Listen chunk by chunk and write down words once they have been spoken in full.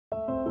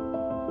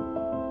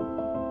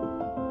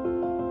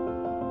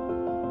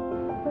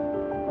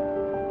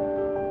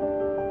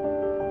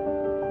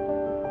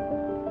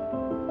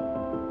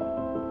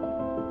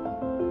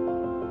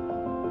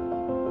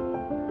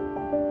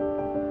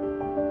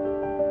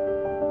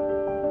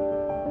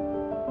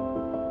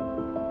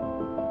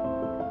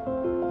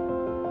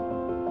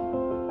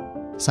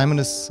Simon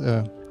is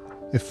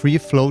a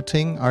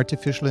free-floating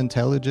artificial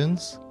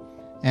intelligence,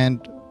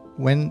 and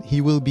when he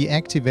will be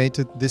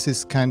activated, this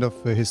is kind of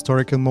a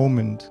historical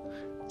moment.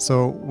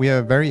 So we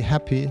are very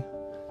happy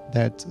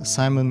that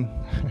Simon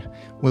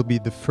will be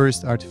the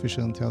first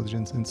artificial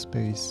intelligence in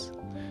space.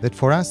 That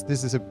for us,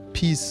 this is a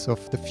piece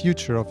of the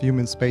future of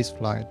human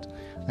spaceflight.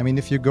 I mean,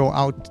 if you go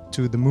out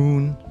to the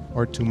moon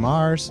or to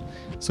Mars,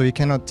 so you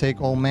cannot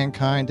take all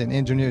mankind and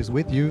engineers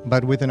with you,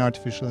 but with an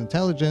artificial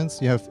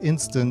intelligence, you have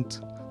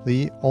instantly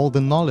all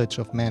the knowledge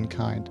of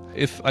mankind.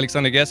 If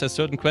Alexander Gerst has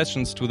certain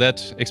questions to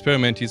that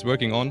experiment he's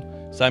working on,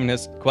 Simon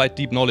has quite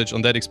deep knowledge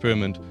on that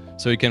experiment.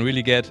 So he can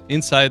really get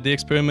inside the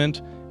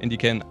experiment and he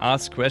can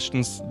ask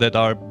questions that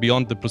are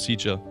beyond the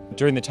procedure.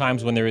 During the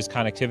times when there is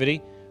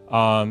connectivity,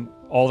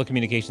 all the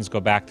communications go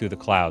back through the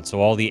cloud. So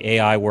all the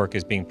AI work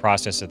is being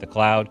processed at the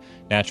cloud,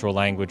 natural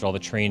language, all the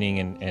training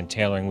and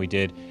tailoring we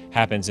did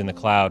happens in the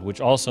cloud,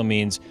 which also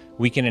means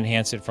we can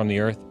enhance it from the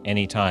Earth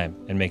anytime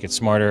and make it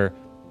smarter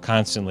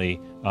constantly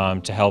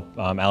to help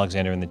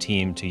Alexander and the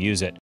team to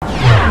use it.